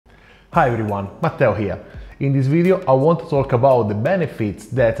Hi everyone, Matteo here. In this video I want to talk about the benefits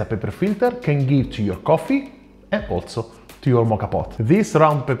that a paper filter can give to your coffee and also to your Moka Pot. This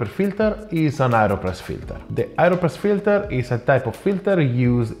round paper filter is an Aeropress filter. The Aeropress filter is a type of filter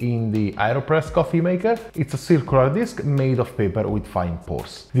used in the Aeropress coffee maker. It's a circular disc made of paper with fine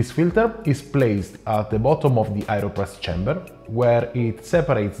pores. This filter is placed at the bottom of the Aeropress chamber, where it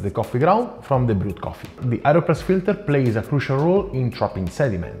separates the coffee ground from the brewed coffee. The Aeropress filter plays a crucial role in trapping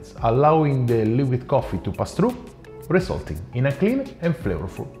sediments, allowing the liquid coffee to pass through, resulting in a clean and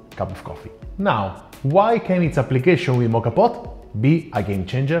flavorful cup of coffee. Now, why can its application with Moka Pot be a game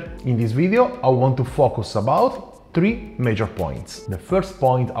changer? In this video, I want to focus about three major points. The first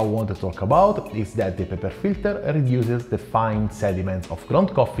point I want to talk about is that the paper filter reduces the fine sediments of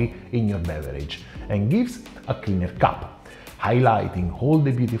ground coffee in your beverage and gives a cleaner cup, highlighting all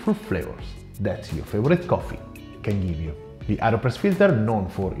the beautiful flavors that your favorite coffee can give you. The Aeropress filter, known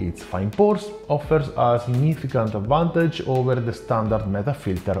for its fine pores, offers a significant advantage over the standard metal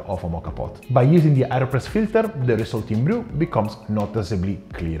filter of a Moka Pot. By using the Aeropress filter, the resulting brew becomes noticeably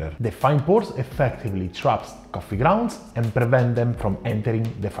clearer. The fine pores effectively traps coffee grounds and prevent them from entering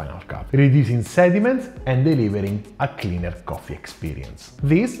the final cup, reducing sediments and delivering a cleaner coffee experience.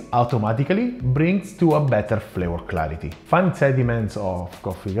 This automatically brings to a better flavor clarity. Fine sediments of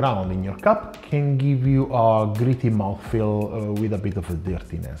coffee ground in your cup can give you a gritty mouthfeel with a bit of a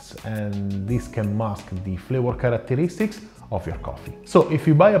dirtiness, and this can mask the flavor characteristics of your coffee. So if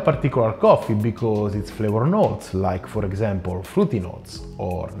you buy a particular coffee because its flavor notes, like for example fruity notes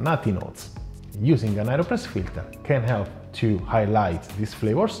or nutty notes, using an Aeropress filter can help to highlight these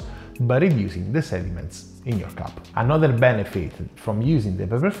flavors by reducing the sediments in your cup. Another benefit from using the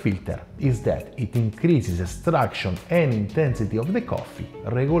paper filter is that it increases extraction and intensity of the coffee,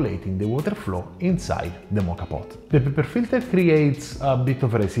 regulating the water flow inside the Moka Pot. The paper filter creates a bit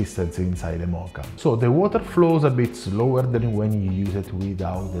of resistance inside the Moka, so the water flows a bit slower than when you use it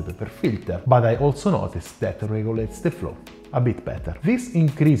without the paper filter, but I also noticed that regulates the flow a bit better. This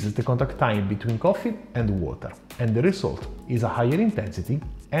increases the contact time between coffee and water, and the result is a higher intensity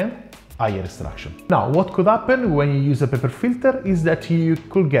and higher extraction. Now, what could happen when you use a paper filter is that you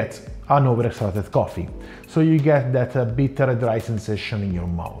could get an over-extracted coffee, so you get that bitter dry sensation in your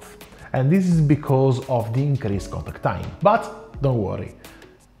mouth, and this is because of the increased contact time. But don't worry,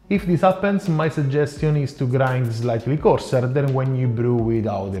 if this happens, my suggestion is to grind slightly coarser than when you brew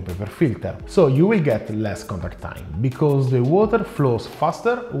without the paper filter. So you will get less contact time, because the water flows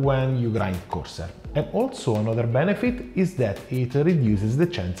faster when you grind coarser. And also another benefit is that it reduces the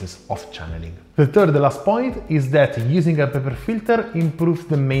chances of channeling. The third and last point is that using a paper filter improves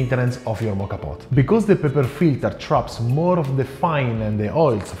the maintenance of your Moka Pot. Because the paper filter traps more of the fine and the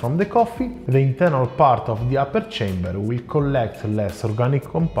oils from the coffee, the internal part of the upper chamber will collect less organic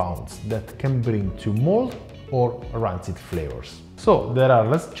compounds that can bring to mold or rancid flavors. So there are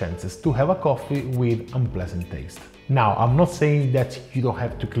less chances to have a coffee with unpleasant taste. Now, I'm not saying that you don't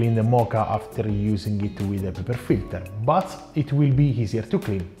have to clean the Moka after using it with a paper filter, but it will be easier to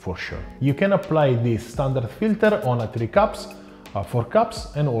clean for sure. You can apply this standard filter on 3 cups, 4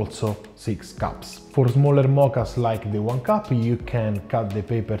 cups and also 6 cups. For smaller Mokas like the 1 cup, you can cut the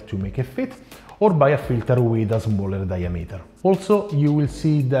paper to make it fit, or buy a filter with a smaller diameter. Also, you will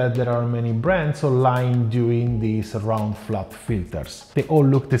see that there are many brands online doing these round flat filters. They all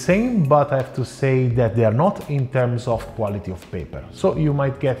look the same, but I have to say that they are not in terms of quality of paper. So you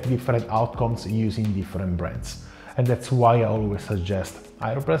might get different outcomes using different brands. And that's why I always suggest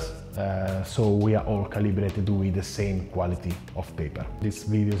Aeropress, so we are all calibrated with the same quality of paper. This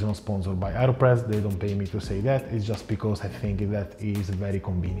video is not sponsored by Aeropress, they don't pay me to say that, it's just because I think that is very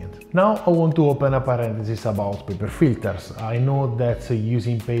convenient. Now I want to open a parenthesis about paper filters. I know that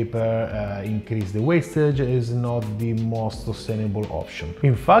using paper increase the wastage is not the most sustainable option.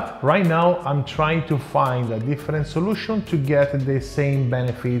 In fact, right now I'm trying to find a different solution to get the same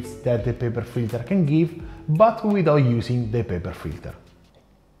benefits that the paper filter can give, but without using the paper filter.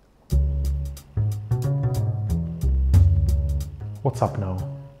 What's up now?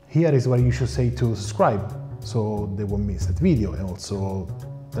 Here is where you should say to subscribe, so they won't miss that video and also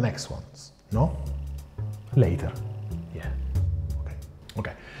the next ones, no? Later. Yeah.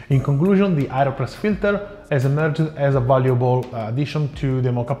 Okay. In conclusion, the Aeropress filter has emerged as a valuable addition to the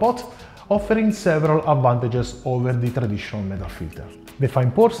Moka Pot, offering several advantages over the traditional metal filter. The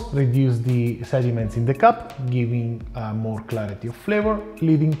fine pores reduce the sediments in the cup, giving more clarity of flavor,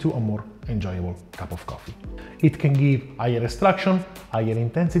 leading to a more enjoyable cup of coffee. It can give higher extraction, higher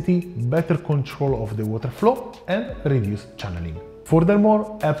intensity, better control of the water flow, and reduce channeling.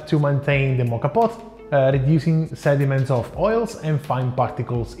 Furthermore, help to maintain the Moka Pot reducing sediments of oils and fine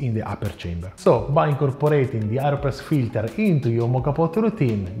particles in the upper chamber. So, by incorporating the Aeropress filter into your Moka Pot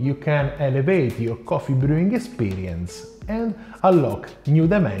routine, you can elevate your coffee brewing experience and unlock new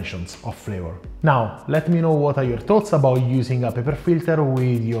dimensions of flavor. Now, let me know what are your thoughts about using a paper filter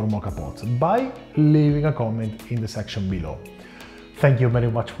with your Moka Pot by leaving a comment in the section below. Thank you very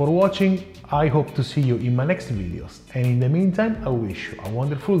much for watching. I hope to see you in my next videos, and in the meantime I wish you a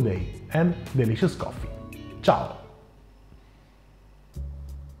wonderful day and delicious coffee. Ciao!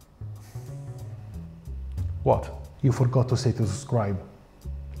 What? You forgot to say to subscribe.